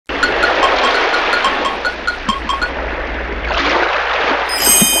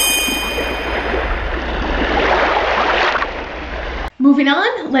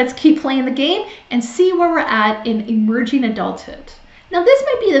let's keep playing the game and see where we're at in emerging adulthood. Now, this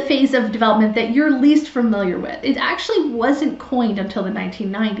might be the phase of development that you're least familiar with. It actually wasn't coined until the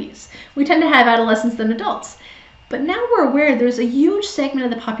 1990s. We tend to have adolescents than adults. But now we're aware there's a huge segment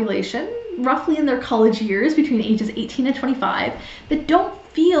of the population, roughly in their college years, between ages 18 and 25, that don't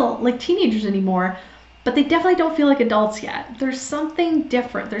feel like teenagers anymore, but they definitely don't feel like adults yet. There's something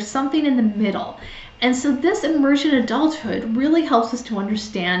different. There's something in the middle. And so this immersion in adulthood really helps us to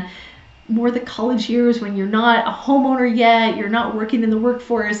understand more the college years when you're not a homeowner yet, you're not working in the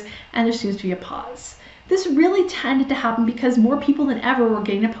workforce, and there seems to be a pause. This really tended to happen because more people than ever were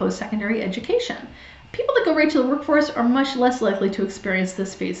getting a post-secondary education. People that go right to the workforce are much less likely to experience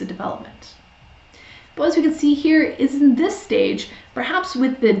this phase of development. But as we can see here is in this stage, perhaps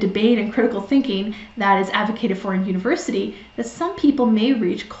with the debate and critical thinking that is advocated for in university, that some people may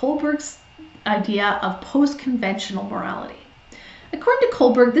reach Kohlberg's idea of post-conventional morality. According to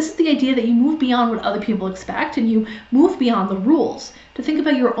Kohlberg, this is the idea that you move beyond what other people expect and you move beyond the rules to think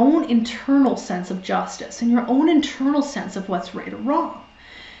about your own internal sense of justice and your own internal sense of what's right or wrong.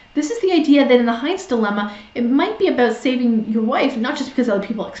 This is the idea that in the Heinz dilemma, it might be about saving your wife, not just because other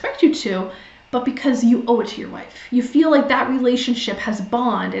people expect you to, but because you owe it to your wife. You feel like that relationship has a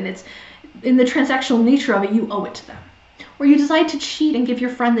bond and it's in the transactional nature of it, you owe it to them. Or you decide to cheat and give your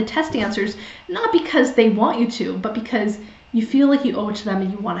friend the test answers, not because they want you to, but because you feel like you owe it to them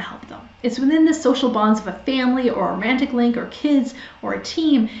and you want to help them. It's within the social bonds of a family or a romantic link or kids or a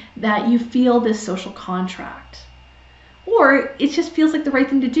team that you feel this social contract. Or it just feels like the right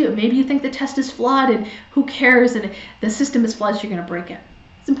thing to do. Maybe you think the test is flawed and who cares and the system is flawed, so you're going to break it.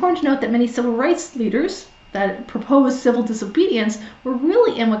 It's important to note that many civil rights leaders that proposed civil disobedience were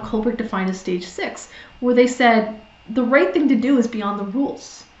really in what Kohlberg defined as stage 6, where they said the right thing to do is beyond the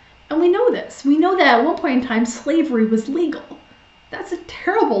rules. And we know this. We know that at one point in time, slavery was legal. That's a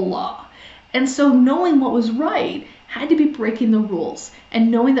terrible law. And so knowing what was right had to be breaking the rules and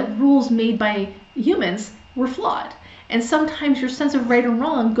knowing that rules made by humans were flawed. And sometimes your sense of right and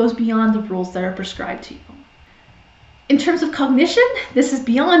wrong goes beyond the rules that are prescribed to you. In terms of cognition, this is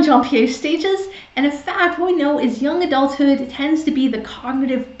beyond Jean Piaget's stages. And in fact, what we know is young adulthood tends to be the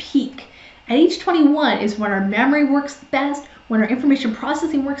cognitive peak. At age 21 is when our memory works the best, when our information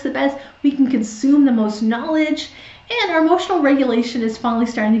processing works the best, we can consume the most knowledge, and our emotional regulation is finally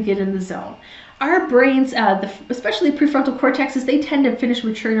starting to get in the zone. Our brains, especially the prefrontal cortexes, they tend to finish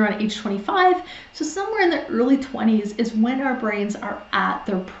maturing around age 25, so somewhere in the early 20s is when our brains are at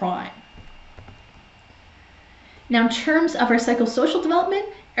their prime. Now, in terms of our psychosocial development,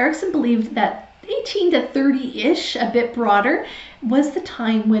 Erikson believed that 18 to 30-ish, a bit broader, was the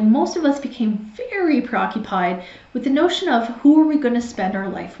time when most of us became very preoccupied with the notion of who are we going to spend our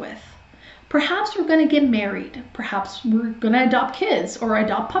life with. Perhaps we're going to get married. Perhaps we're going to adopt kids or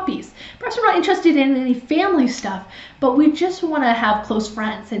adopt puppies. Perhaps we're not interested in any family stuff, but we just want to have close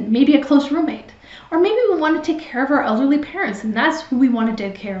friends and maybe a close roommate. Or maybe we want to take care of our elderly parents, and that's who we want to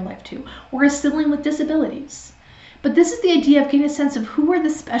dedicate our life to, or a sibling with disabilities. But this is the idea of getting a sense of who are the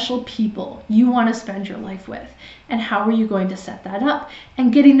special people you want to spend your life with, and how are you going to set that up,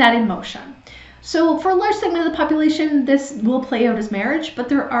 and getting that in motion. So for a large segment of the population, this will play out as marriage, but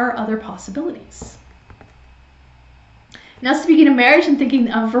there are other possibilities. Now, speaking of marriage and thinking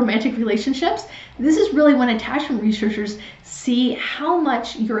of romantic relationships, this is really when attachment researchers see how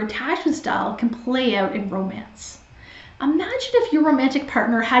much your attachment style can play out in romance. Imagine if your romantic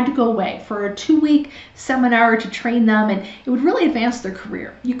partner had to go away for a 2-week seminar to train them, and it would really advance their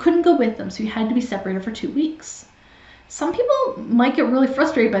career. You couldn't go with them, so you had to be separated for 2 weeks. Some people might get really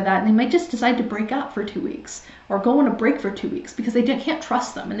frustrated by that, and they might just decide to break up for 2 weeks or go on a break for 2 weeks because they can't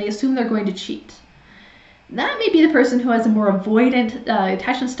trust them and they assume they're going to cheat. That may be the person who has a more avoidant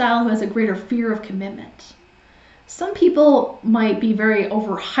attachment style, who has a greater fear of commitment. Some people might be very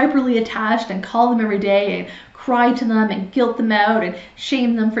hyperly attached and call them every day and cry to them and guilt them out and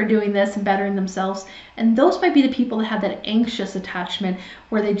shame them for doing this and bettering themselves. And those might be the people that have that anxious attachment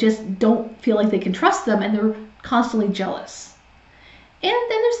where they just don't feel like they can trust them and they're constantly jealous. And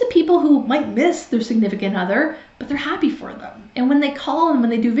then there's the people who might miss their significant other, but they're happy for them. And when they call and when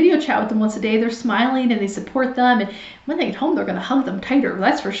they do video chat with them once a day, they're smiling and they support them. And when they get home, they're going to hug them tighter,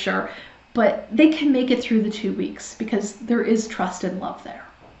 that's for sure. But they can make it through the 2 weeks because there is trust and love there.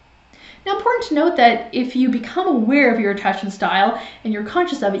 Now, important to note that if you become aware of your attachment style and you're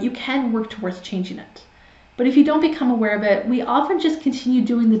conscious of it, you can work towards changing it. But if you don't become aware of it, we often just continue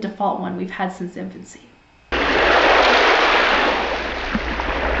doing the default one we've had since infancy.